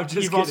also, No, I'm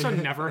just you've also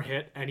kidding. never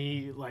hit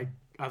any like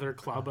other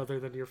club other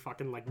than your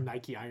fucking like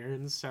Nike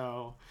irons.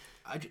 So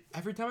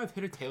Every time I've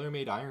hit a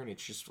TaylorMade iron,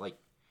 it's just like,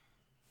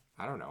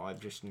 I don't know. I've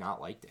just not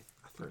liked it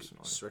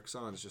personally.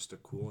 Srixon is just a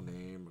cool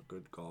name, a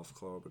good golf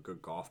club, a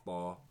good golf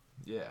ball.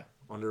 Yeah,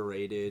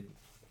 Underrated.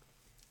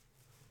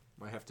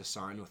 Might have to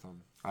sign with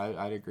them.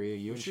 I'd agree.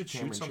 You We and should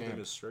Cameron shoot something Champ.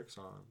 to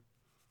Srixon.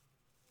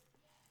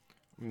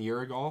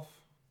 Mura Golf.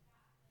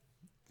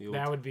 The old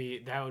that would be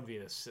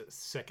the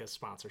sickest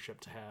sponsorship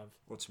to have.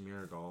 What's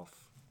Mirror Golf?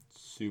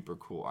 super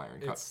cool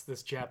iron cup. It's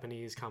this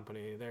Japanese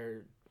company.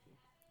 They're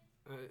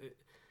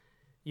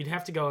you'd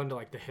have to go into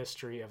like the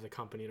history of the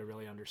company to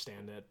really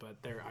understand it,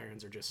 but their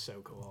irons are just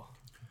so cool.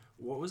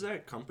 What was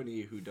that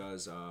company who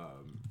does?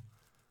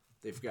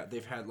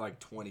 They've had like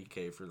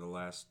 20K for the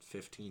last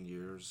 15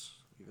 years.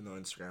 Even though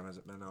Instagram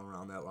hasn't been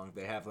around that long,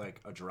 they have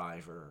like a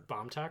driver.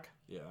 BombTech?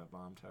 Yeah,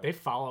 BombTech. They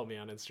follow me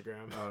on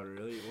Instagram. Oh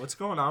really? What's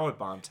going on with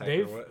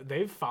BombTech? or what?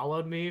 They've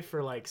followed me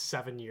for like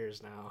 7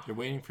 years now. They're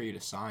waiting for you to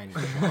sign.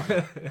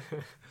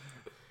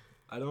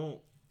 I don't.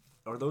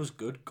 Are those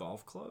good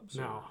golf clubs?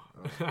 No,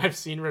 or- I've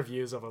seen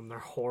reviews of them. They're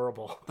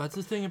horrible. That's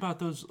the thing about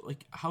those.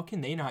 Like, how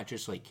can they not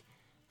just like?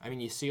 I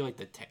mean, you see like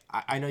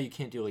I know you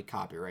can't do like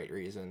copyright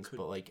reasons,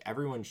 but like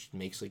everyone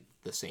makes like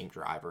the same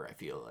driver. I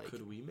feel like.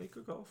 Could we make a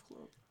golf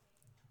club?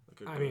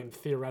 Like a I good- mean,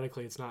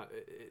 theoretically, it's not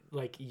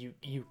like you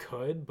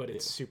could, but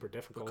it's super but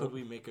difficult. could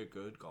we make a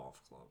good golf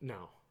club?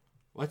 No.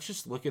 Let's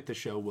just look at the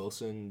show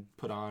Wilson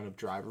put on of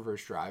driver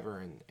versus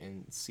driver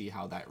and see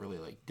how that really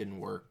like didn't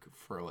work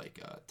for like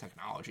a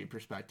technology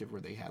perspective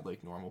where they had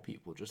like normal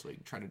people just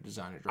like trying to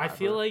design a driver.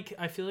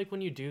 I feel like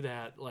when you do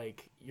that,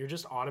 like you're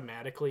just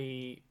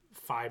automatically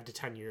 5 to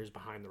 10 years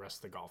behind the rest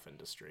of the golf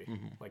industry,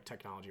 like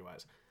technology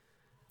wise.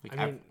 Like,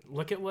 I mean,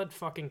 look at what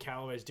fucking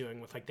Callaway's doing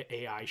with like the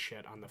AI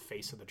shit on the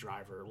face of the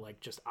driver, like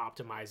just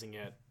optimizing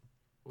it,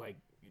 like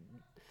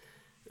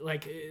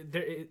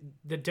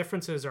the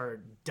differences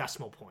are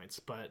decimal points,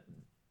 but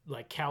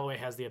like Callaway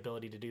has the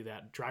ability to do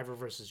that. Driver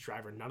versus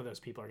driver, none of those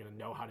people are going to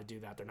know how to do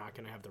that. They're not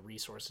going to have the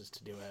resources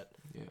to do it.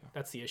 yeah,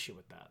 That's the issue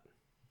with that.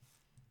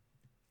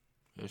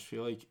 I just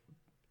feel like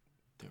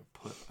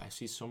I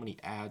see so many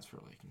ads for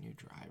like new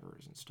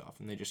drivers and stuff,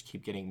 and they just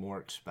keep getting more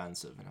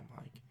expensive, and I'm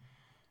like,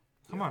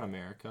 come on,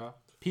 America.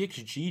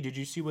 PXG, did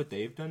you see what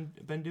they've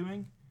been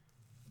doing?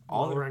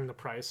 Lowering the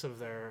price of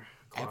their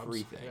clubs.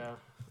 Everything. Yeah.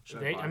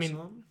 Should They- I buy I mean,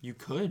 some? You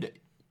could.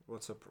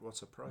 What's a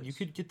price? You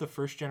could get the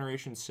first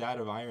generation set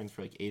of irons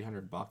for like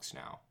 $800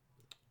 now,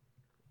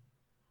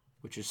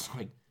 which is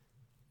like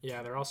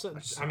Yeah, they're also.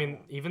 saw- I mean,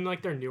 even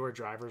like their newer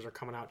drivers are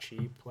coming out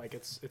cheap. Like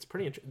it's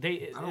pretty. It's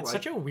don't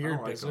such a weird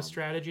like business them.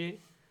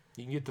 strategy.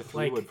 you can get the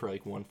Like- 3-wood for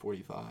like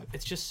 $145.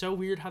 It's just so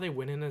weird how they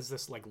went in as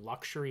this like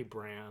luxury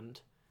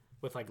brand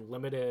with like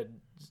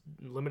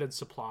limited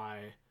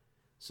supply,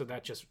 so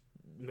that just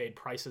made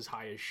prices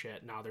high as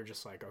shit. Now they're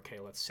just like, okay,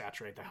 let's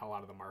saturate the hell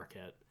out of the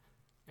market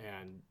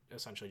and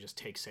essentially just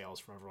take sales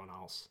from everyone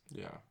else.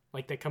 Yeah,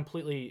 Like they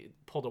completely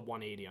pulled a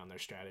 180 on their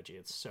strategy.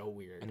 It's so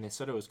weird. and they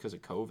said it was because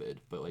of COVID,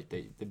 but like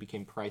they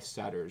became price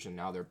setters, and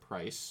now their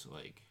price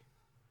like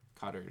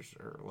cutters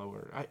or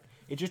lower.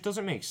 It just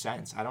doesn't make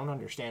sense. I don't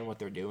understand what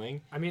they're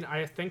doing. I mean,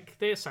 I think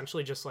they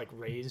essentially just like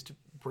raised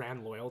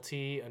brand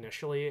loyalty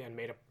initially and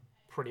made a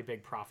pretty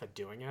big profit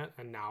doing it,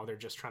 and now they're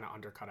just trying to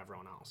undercut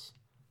everyone else.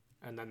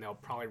 And then they'll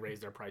probably raise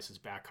their prices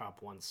back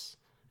up once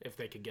if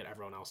they could get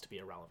everyone else to be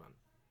irrelevant.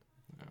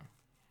 Yeah.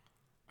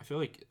 I feel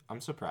like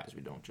I'm surprised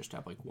we don't just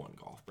have like one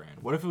golf brand.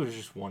 What if it was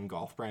just one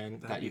golf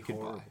brand that you could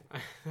buy?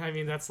 I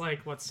mean, that's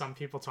like what some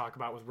people talk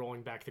about with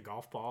rolling back the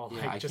golf ball.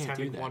 Yeah, Like I just can't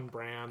do having that. one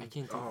brand. I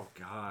can't do Oh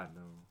God,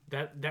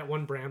 no. That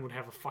one brand would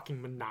have a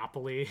fucking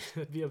monopoly.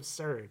 It'd be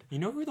absurd. You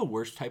know who the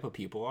worst type of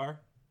people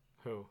are?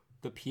 Who?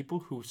 The people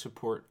who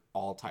support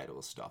all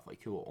Titleist stuff,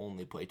 like who will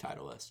only play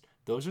Titleist.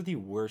 Those are the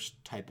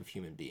worst type of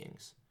human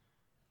beings.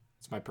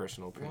 It's my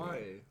personal opinion.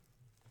 Why?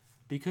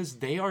 Because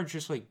they are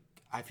just like,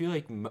 I feel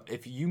like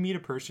if you meet a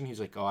person who's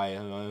like, oh, I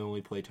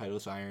only play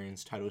Titleist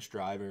irons, Titleist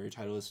driver,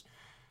 Titleist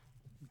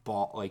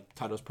ball, like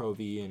Titleist Pro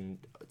V and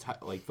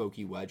like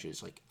Vokey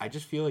wedges, like I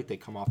just feel like they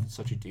come off as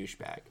such a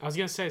douchebag. I was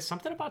gonna say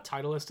something about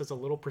Titleist is a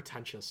little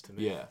pretentious to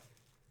me. Yeah.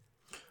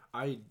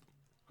 I'm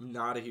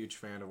not a huge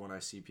fan of when I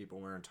see people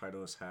wearing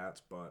Titleist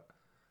hats, but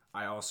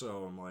I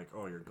also am like,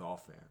 oh, you're a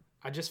golf fan.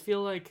 I just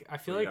feel like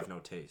You have no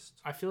taste.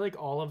 I feel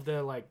like all of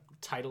the like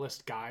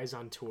Titleist guys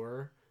on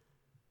tour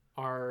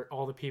are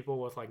all the people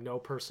with like no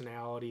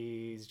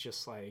personalities,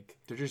 just like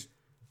They're just,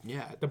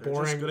 yeah. the They're just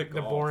boring good at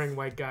the golf. boring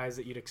white guys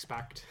that you'd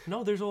expect.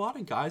 No, there's a lot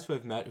of guys who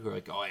I've met who are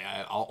like, oh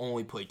yeah, I'll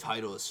only play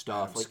Titleist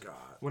stuff. Adam Like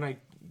Scott.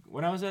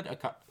 when I was at a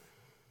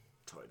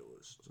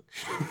Titleist.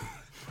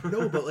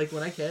 no, but like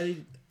when I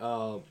caddied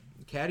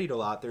a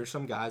lot, there's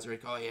some guys who are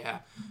like, oh yeah,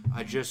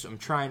 I'm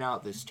trying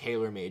out this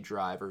TaylorMade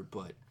driver,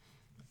 but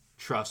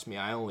trust me,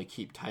 I only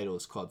keep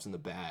Titleist clubs in the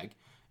bag.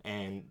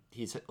 And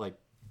he's like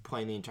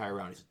playing the entire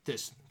round. He's like,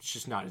 this is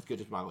just not as good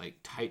as my like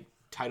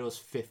Titleist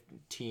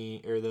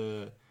 15 or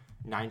the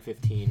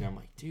 915. And I'm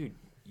like, dude,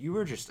 you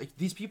are just like,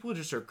 these people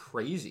just are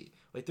crazy.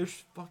 Like they're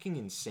fucking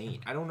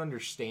insane. I don't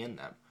understand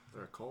them.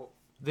 They're a cult.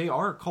 They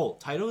are a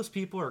cult. Titleist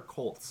people are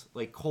cults.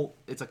 Like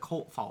it's a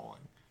cult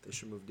following. They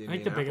should move to I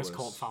think the biggest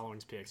Indianapolis. cult following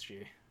is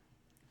PXG.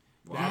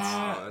 Well,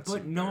 that's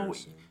but no,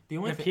 embarrassing. the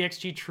only The thing,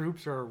 PXG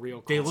troops are a real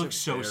cult. they look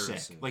so embarrassing.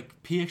 sick.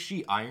 Like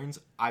PXG irons,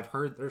 I've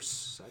heard. They're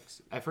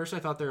sexy. At first, I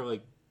thought they were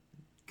like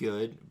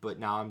good, but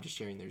now I'm just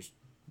hearing there's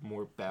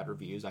more bad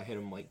reviews. I hit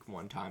them like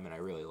one time and I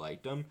really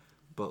liked them,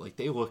 but like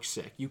they look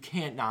sick. You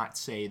can't not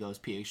say those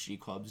PXG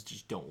clubs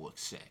just don't look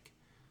sick.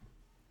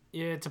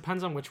 Yeah, it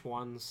depends on which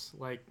ones.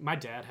 Like my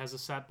dad has a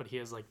set, but he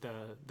has like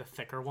the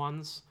thicker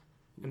ones,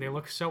 and they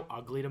look so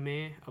ugly to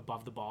me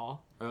above the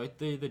ball. Or like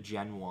the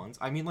Gen 1s.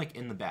 I mean like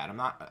in the bag.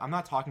 I'm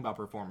not talking about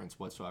performance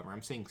whatsoever.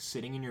 I'm saying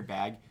sitting in your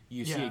bag,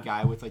 you see a Yeah.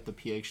 guy with like the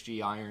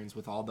PXG irons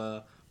with all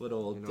the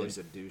little You know he's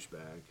a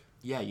douchebag.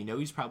 yeah, you know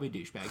he's probably a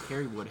douchebag.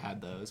 Kerry Wood had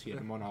those. He had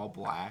them on all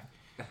black.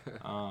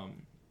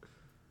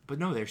 But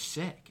no, they're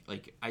sick.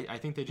 Like I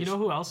think they just You know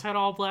who else had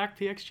all black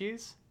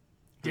PXGs?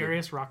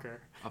 Darius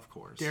Rucker. of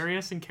course.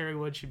 Darius and Kerry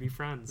Wood should be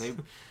friends.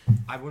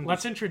 I wouldn't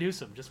Let's introduce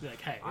them. Just be like,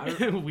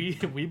 hey,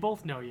 we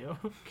both know you.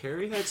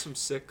 Carey had some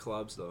sick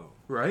clubs though.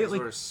 Right? Those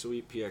Like- were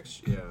sweet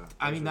PX. Yeah.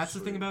 I those mean, were that's the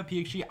thing sweet. about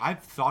PXG. I've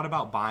thought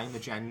about buying the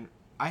Gen.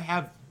 I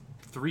have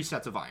 3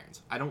 sets of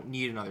irons. I don't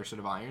need another set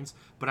of irons.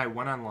 But I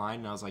went online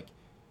and I was like,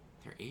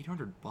 they're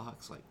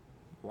 $800. Like,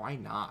 why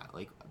not?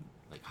 Like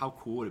how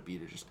cool would it be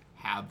to just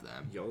have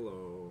them?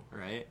 YOLO.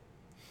 Right?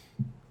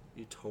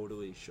 You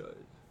totally should.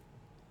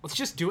 Let's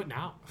just do it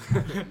now.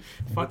 Fuck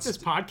Let's this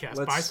do- podcast.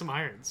 Buy let's- some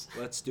irons.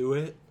 Let's do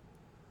it,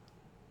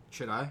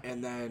 Should I?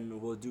 and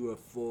then we'll do a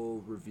full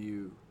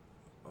review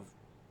of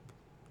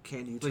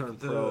can you Like turn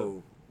the-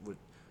 pro?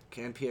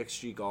 Can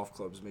PXG golf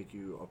clubs make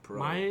you a pro?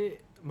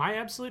 My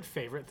absolute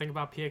favorite thing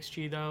about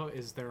PXG though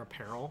is their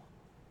apparel.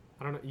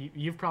 I don't know.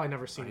 You've probably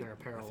never seen their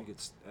apparel. I think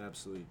it's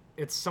absolutely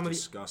It's some of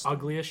disgusting. the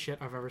ugliest shit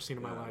I've ever seen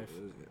in my yeah, life.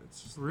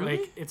 It's Really?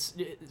 Like it's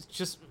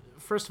just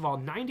first of all,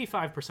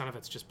 95% of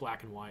it's just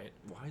black and white.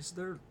 why is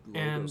their logo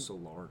And- so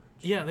large?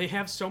 Yeah, they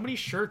have so many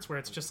shirts where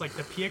it's just like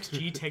the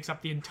PXG takes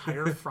up the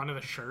entire front of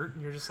the shirt,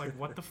 and you're just like,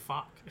 what the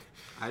fuck?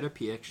 I had a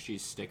PXG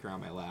sticker on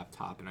my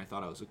laptop, and I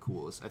thought it was the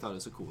coolest. I thought it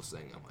was the coolest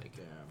thing. I'm like,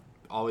 Yeah.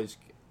 always,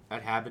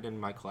 I'd have it in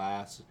my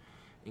class,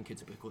 and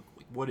kids would be like,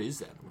 what is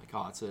that? I'm like,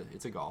 oh,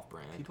 it's a golf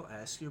brand. People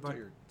ask you about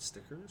your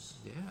stickers.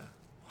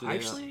 Yeah. I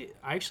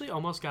actually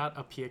almost got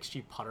a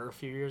PXG putter a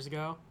few years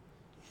ago,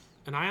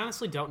 and I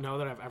honestly don't know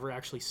that I've ever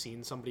actually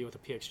seen somebody with a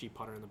PXG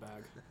putter in the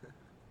bag.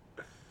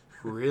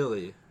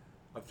 Really?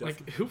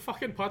 Like, who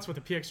fucking putts with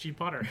a PXG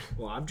putter?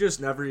 Well, I've just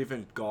never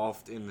even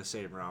golfed in the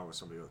same round with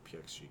somebody with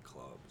PXG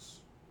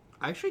clubs.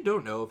 I actually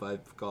don't know if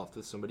I've golfed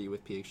with somebody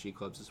with PXG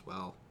clubs as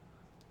well.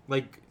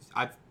 Like,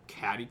 I've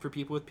caddied for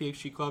people with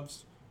PXG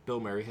clubs. Bill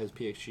Murray had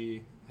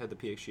the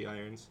PXG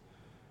irons.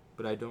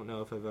 But I don't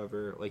know if I've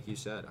ever, like you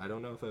said, I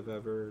don't know if I've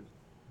ever...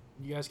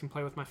 You guys can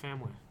play with my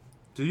family.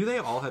 Do they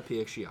all have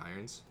PXG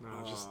irons? No,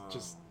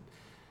 just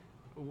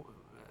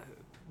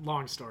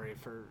long story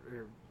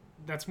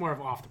that's more of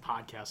off the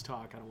podcast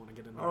talk. I don't want to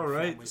get into All our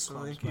right, family's so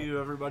clubs, thank but-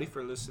 you everybody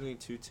for listening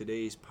to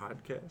today's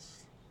podcast.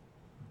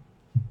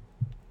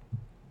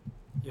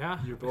 Yeah.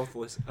 You're both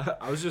listening.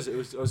 I was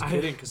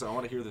kidding because I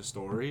want to hear the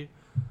story.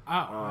 Oh,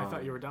 I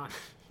thought you were done.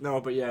 No,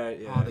 but yeah.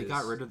 Oh, they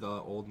got rid of the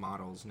old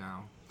models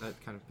now.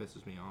 That kind of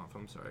pisses me off.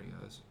 I'm sorry,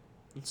 guys.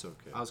 It's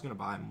okay. I was gonna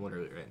buy them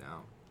literally right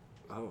now.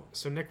 Oh.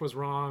 So Nick was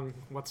wrong.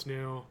 What's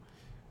new?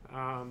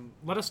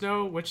 Let us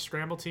know which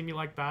scramble team you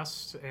like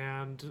best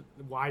and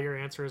why your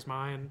answer is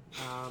mine.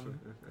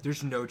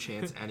 There's no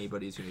chance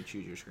anybody's gonna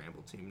choose your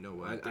scramble team. No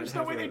way. There's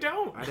no way they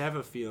don't. I'd have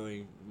a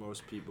feeling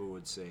most people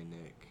would say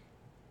Nick.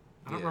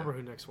 I don't remember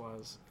who Nick's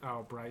was.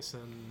 Oh,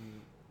 Bryson,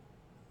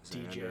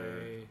 Xander.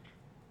 DJ.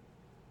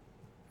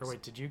 Or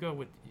wait, did you go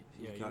with?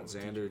 Yeah, You got went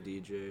with Xander,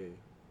 DJ,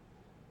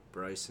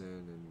 Bryson,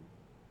 and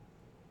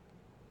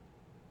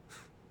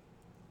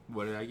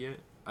What did I get?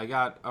 I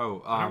got I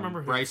don't remember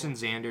who Bryson,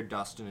 Xander,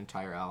 Dustin, and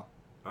Tyrell.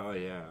 oh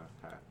yeah.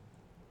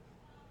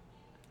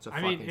 It's a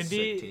I fucking mean, it'd sick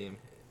be- team.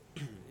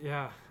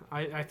 Yeah,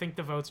 I think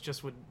the votes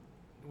just would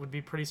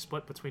be pretty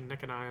split between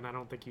Nick and I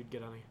don't think you'd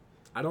get any.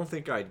 I don't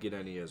think I'd get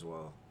any as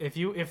well. If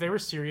they were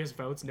serious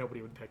votes,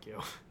 nobody would pick you.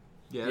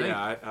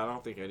 Yeah, I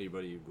don't think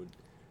anybody would.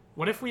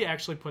 What if we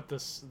actually put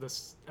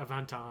this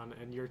event on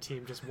and your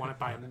team just won it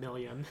by 1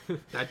 million?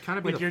 that'd kind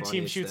of be Like the your team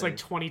funniest shoots thing. like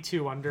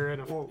 22 under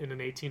Well, in an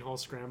 18-hole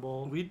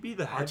scramble. We'd be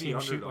the Our heavy team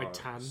underdogs. shoot like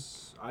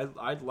 10.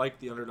 I'd like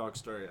the underdog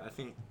story. I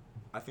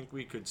think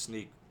we could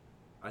sneak.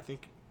 I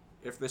think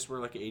if this were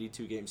like an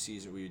 82 game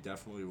season, we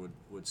definitely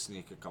would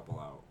sneak a couple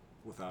out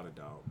without a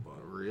doubt. But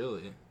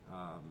Really?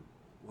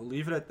 we'll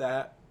leave it at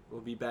that.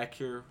 We'll be back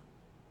here.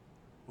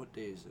 What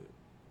day is it?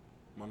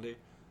 Monday.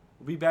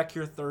 We'll be back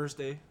here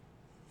Thursday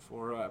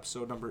for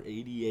episode number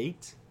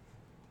 88.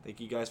 Thank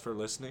you guys for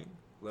listening.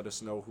 Let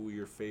us know who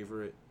your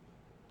favorite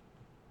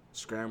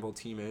scramble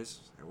team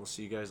is, and we'll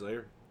see you guys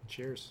later.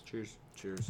 Cheers. Cheers. Cheers.